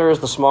calendar as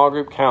the small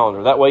group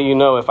calendar. That way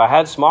if I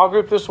had small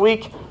group this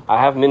week, I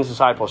have men's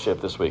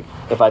discipleship this week.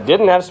 If I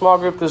didn't have small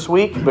group this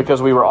week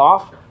because we were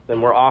off,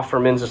 then we're off for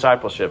men's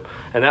discipleship.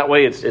 And that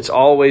way it's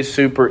always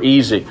super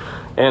easy.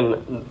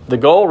 And the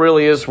goal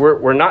really is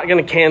we're not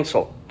going to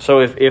cancel.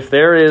 So if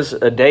there is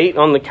a date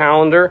on the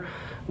calendar,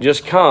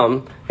 just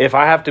come. If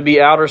I have to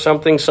be out or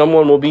something,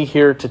 someone will be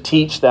here to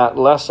teach that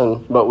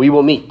lesson, but we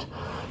will meet.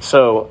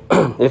 So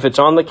if it's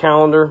on the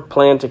calendar,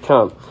 plan to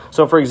come.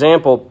 So for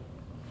example,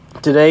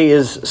 today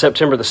is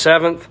September the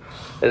 7th.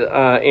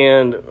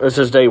 And this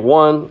is day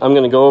 1. I'm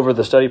going to go over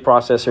the study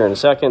process here in a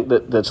second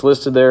that's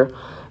listed there.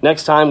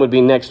 Next time would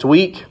be next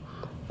week,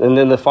 and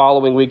then the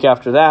following week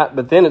after that.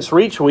 But then it's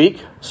Reach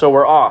Week, so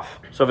we're off.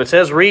 So if it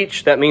says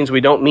Reach, that means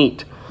we don't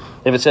meet.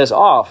 If it says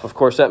off, of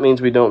course, that means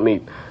we don't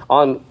meet.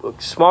 On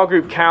small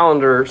group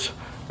calendars,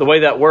 the way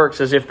that works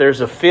is if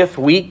there's a 5th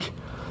week,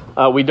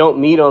 we don't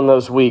meet on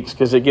those weeks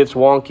because it gets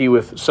wonky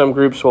with some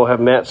groups will have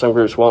met, some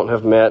groups won't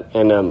have met,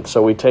 and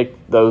so we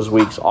take those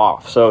weeks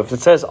off. So if it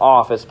says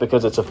off, it's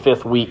because it's a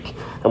 5th week,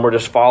 and we're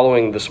just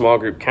following the small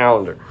group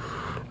calendar.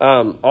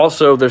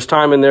 Also, there's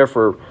time in there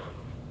for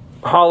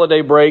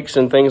holiday breaks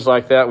and things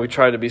like that. We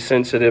try to be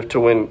sensitive to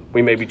when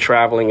we may be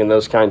traveling and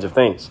those kinds of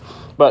things.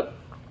 But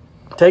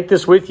take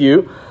this with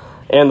you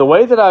And the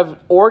way that I've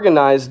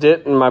organized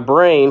it in my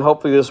brain,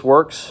 hopefully this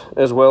works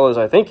as well as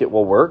I think it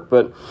will work,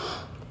 but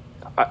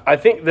I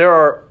think there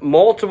are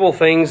multiple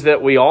things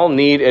that we all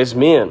need as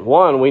men.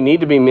 One, we need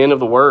to be men of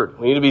the Word.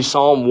 We need to be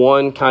Psalm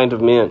 1 kind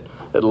of men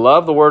that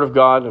love the Word of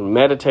God and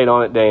meditate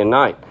on it day and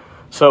night.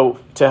 So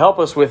to help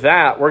us with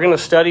that, we're going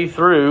to study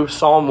through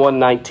Psalm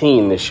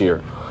 119 this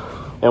year.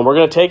 And we're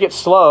going to take it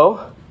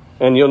slow.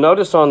 And you'll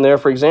notice on there,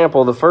 for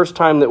example, the first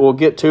time that we'll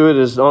get to it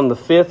is on the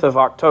 5th of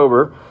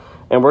October.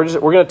 And we're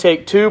going to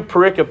take 2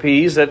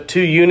 pericopes, that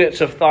 2 units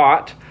of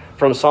thought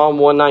from Psalm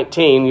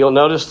 119. You'll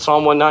notice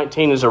Psalm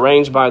 119 is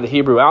arranged by the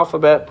Hebrew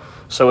alphabet.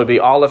 So it would be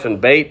Aleph and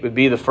Beit would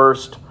be the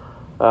first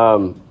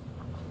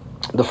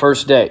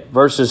day,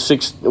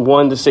 verses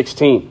 1 to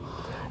 16.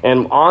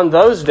 And on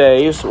those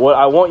days, what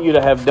I want you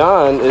to have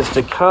done is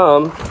to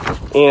come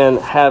and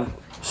have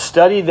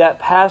studied that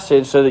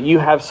passage so that you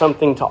have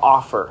something to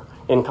offer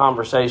in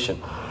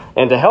conversation.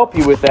 And to help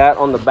you with that,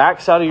 on the back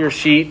side of your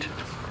sheet,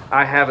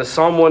 I have a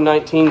Psalm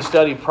 119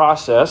 study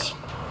process.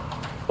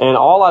 And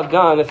all I've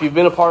done, if you've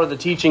been a part of the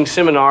teaching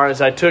seminar,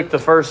 is I took the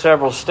first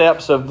several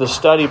steps of the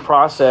study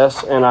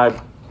process and I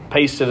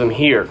pasted them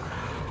here.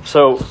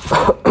 So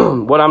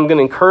what I'm going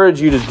to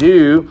encourage you to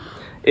do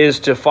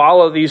is to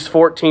follow these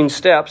 14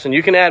 steps. And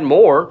you can add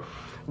more,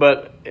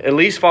 but at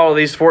least follow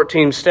these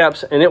 14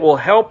 steps. And it will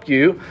help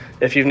you,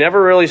 if you've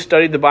never really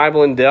studied the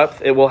Bible in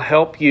depth, it will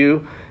help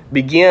you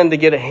begin to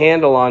get a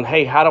handle on,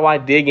 hey, how do I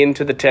dig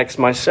into the text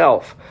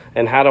myself?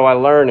 And how do I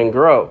learn and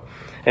grow?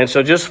 And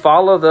so just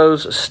follow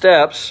those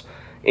steps,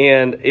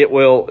 and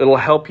it'll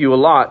help you a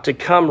lot to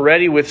come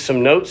ready with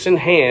some notes in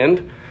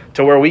hand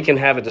to where we can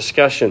have a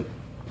discussion.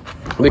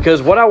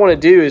 Because what I want to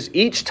do is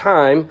each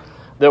time,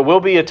 there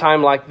will be a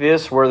time like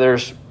this where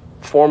there's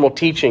formal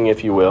teaching,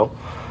 if you will,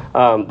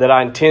 that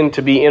I intend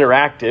to be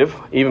interactive,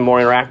 even more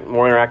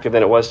interactive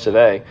than it was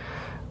today.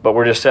 But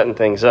we're just setting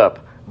things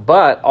up.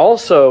 But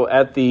also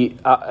at the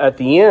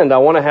end, I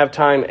want to have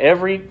time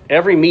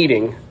every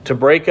meeting to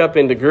break up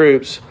into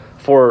groups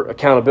for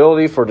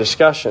accountability, for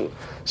discussion.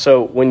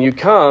 So when you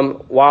come,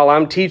 while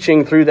I'm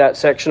teaching through that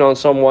section on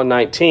Psalm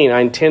 119, I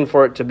intend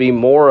for it to be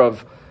more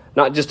of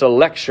not just a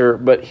lecture,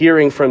 but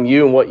hearing from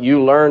you and what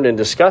you learned and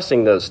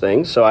discussing those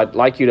things. So I'd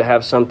like you to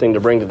have something to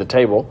bring to the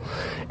table.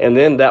 And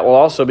then that will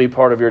also be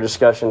part of your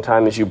discussion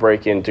time as you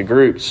break into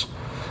groups.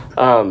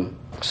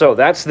 So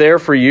that's there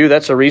for you.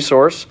 That's a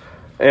resource.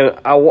 And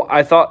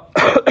I thought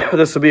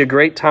this would be a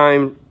great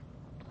time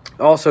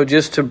also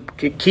just to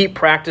keep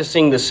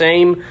practicing the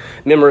same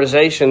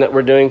memorization that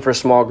we're doing for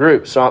small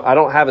groups. So I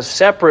don't have a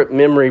separate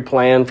memory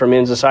plan for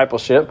men's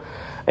discipleship.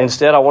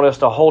 Instead, I want us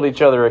to hold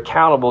each other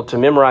accountable to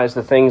memorize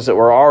the things that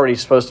we're already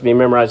supposed to be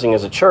memorizing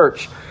as a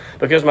church.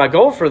 Because my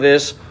goal for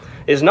this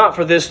is not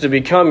for this to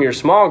become your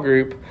small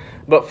group,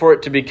 but for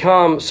it to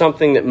become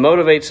something that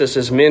motivates us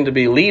as men to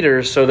be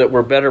leaders so that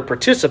we're better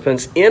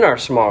participants in our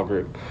small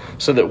group.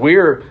 So that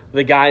we're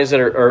the guys that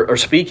are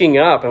speaking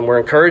up and we're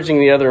encouraging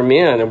the other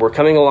men and we're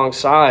coming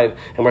alongside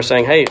and we're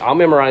saying, hey, I'll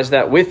memorize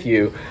that with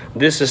you.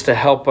 This is to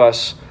help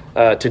us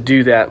to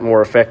do that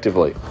more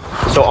effectively.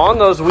 So on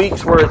those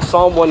weeks where it's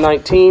Psalm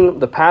 119,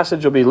 the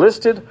passage will be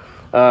listed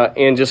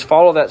and just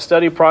follow that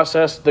study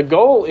process. The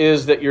goal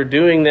is that you're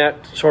doing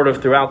that sort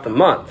of throughout the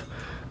month.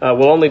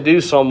 We'll only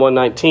do Psalm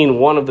 119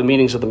 one of the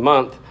meetings of the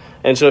month.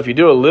 And so if you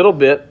do a little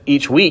bit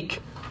each week,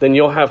 then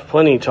you'll have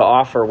plenty to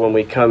offer when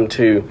we come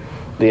to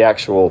the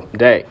actual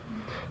day.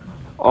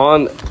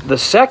 On the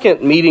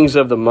second meetings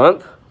of the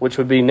month, which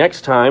would be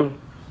next time,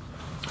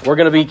 I'm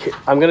going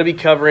to be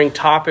covering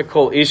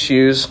topical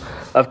issues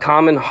of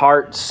common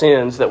heart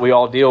sins that we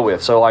all deal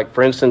with. So like,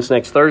 for instance,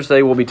 next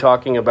Thursday, we'll be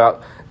talking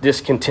about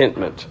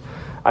discontentment.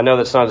 I know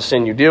that's not a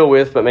sin you deal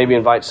with, but maybe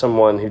invite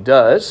someone who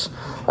does.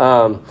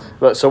 So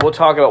we'll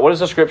talk about what does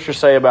the Scripture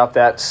say about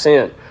that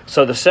sin.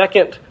 So the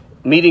second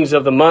meetings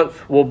of the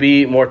month will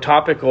be more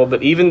topical,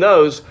 but even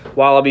those,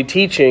 while I'll be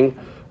teaching,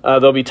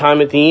 there'll be time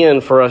at the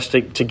end for us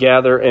to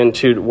gather and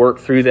to work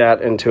through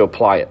that and to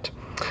apply it.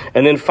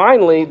 And then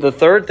finally, the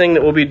third thing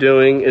that we'll be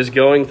doing is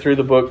going through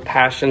the book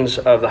Passions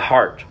of the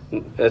Heart.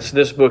 That's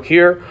this book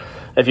here.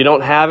 If you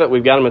don't have it,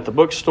 we've got them at the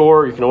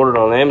bookstore. You can order it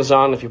on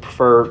Amazon if you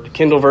prefer the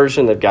Kindle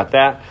version. They've got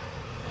that.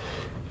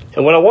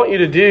 And what I want you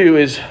to do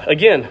is,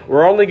 again,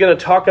 we're only going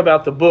to talk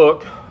about the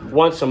book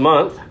once a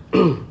month.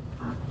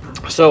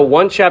 So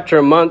one chapter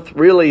a month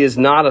really is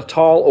not a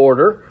tall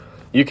order.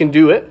 You can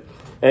do it.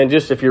 And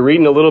just if you're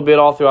reading a little bit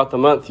all throughout the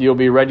month, you'll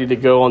be ready to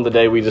go on the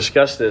day we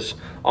discuss this.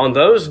 On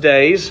those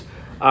days,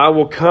 I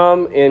will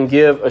come and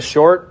give a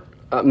short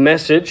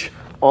message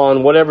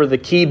on whatever the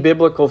key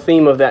biblical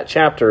theme of that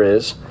chapter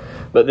is.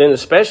 But then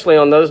especially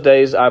on those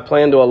days, I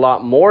plan to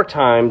allot more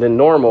time than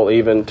normal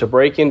even to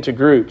break into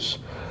groups.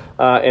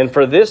 And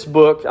for this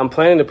book, I'm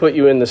planning to put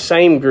you in the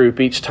same group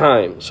each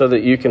time so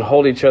that you can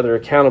hold each other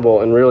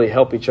accountable and really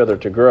help each other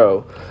to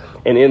grow.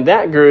 And in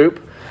that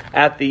group,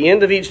 at the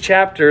end of each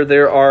chapter,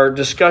 there are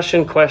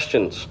discussion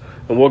questions.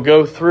 And we'll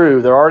go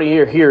through, they're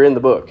already here in the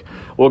book.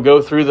 We'll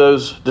go through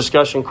those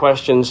discussion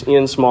questions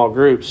in small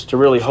groups to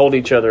really hold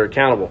each other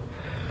accountable.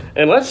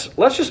 And let's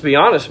just be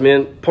honest,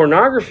 men.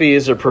 Pornography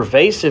is a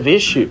pervasive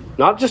issue,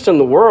 not just in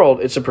the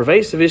world. It's a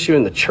pervasive issue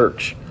in the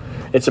church.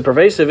 It's a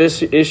pervasive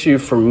issue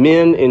for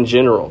men in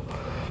general.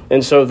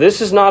 And so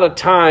this is not a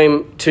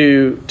time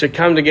to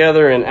come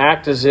together and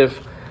act as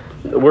if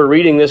we're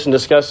reading this and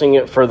discussing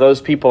it for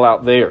those people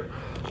out there.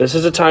 This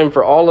is a time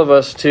for all of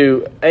us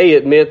to,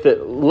 admit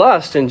that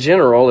lust in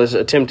general is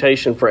a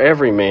temptation for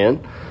every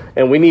man,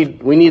 and we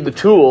need the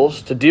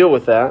tools to deal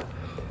with that.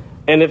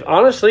 And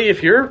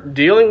if you're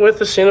dealing with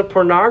the sin of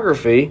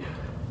pornography,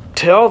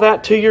 tell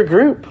that to your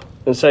group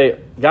and say,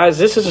 guys,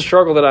 this is a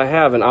struggle that I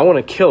have, and I want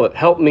to kill it.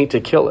 Help me to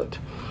kill it.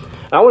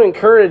 I want to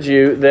encourage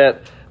you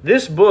that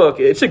this book,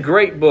 it's a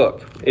great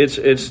book.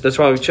 That's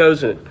why we've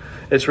chosen it.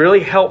 It's really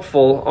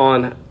helpful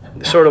on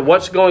sort of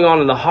what's going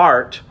on in the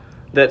heart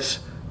that's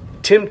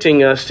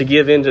tempting us to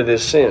give into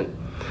this sin.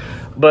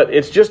 But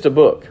it's just a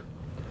book.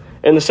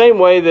 In the same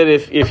way that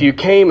if you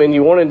came and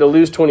you wanted to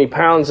lose 20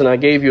 pounds and I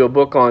gave you a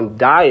book on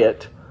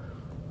diet,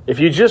 if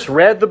you just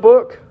read the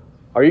book,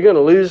 are you going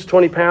to lose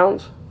 20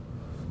 pounds?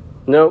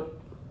 No.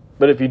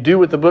 But if you do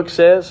what the book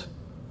says,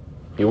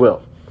 you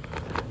will.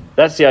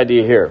 That's the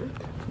idea here.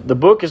 The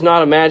book is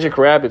not a magic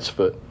rabbit's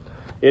foot.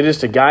 It is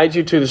to guide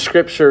you to the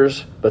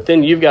scriptures, but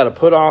then you've got to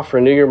put off,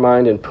 renew your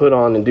mind, and put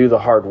on and do the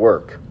hard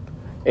work.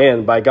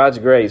 And by God's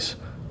grace,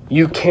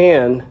 you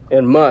can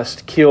and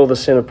must kill the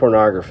sin of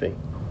pornography.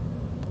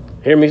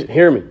 Hear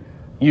me.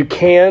 You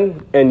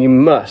can and you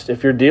must.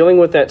 If you're dealing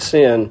with that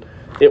sin,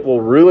 it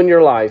will ruin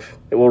your life.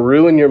 It will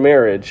ruin your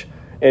marriage.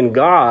 And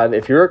God,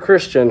 if you're a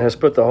Christian, has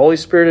put the Holy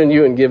Spirit in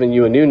you and given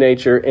you a new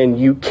nature, and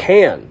you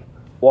can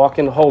walk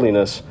in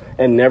holiness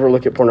and never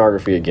look at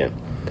pornography again.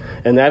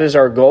 And that is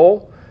our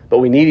goal, but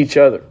we need each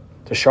other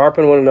to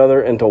sharpen one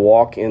another and to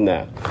walk in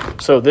that.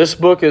 So this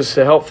book is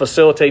to help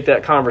facilitate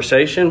that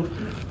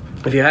conversation.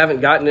 If you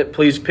haven't gotten it,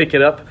 please pick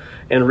it up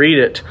and read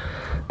it.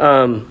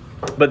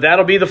 But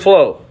that'll be the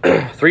flow.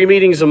 3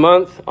 meetings a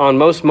month on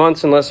most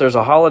months unless there's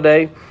a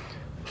holiday.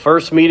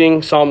 First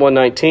meeting, Psalm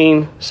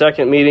 119.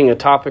 Second meeting, a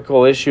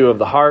topical issue of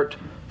the heart.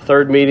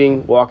 Third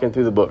meeting, walking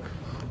through the book.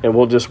 And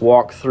we'll just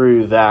walk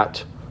through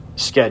that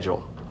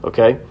schedule,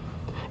 okay?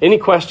 Any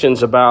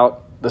questions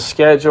about the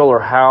schedule or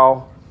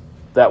how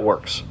that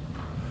works?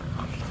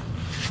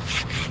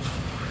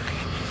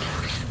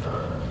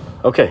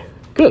 Okay,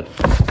 good.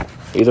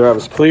 Either I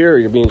was clear or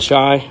you're being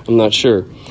shy. I'm not sure.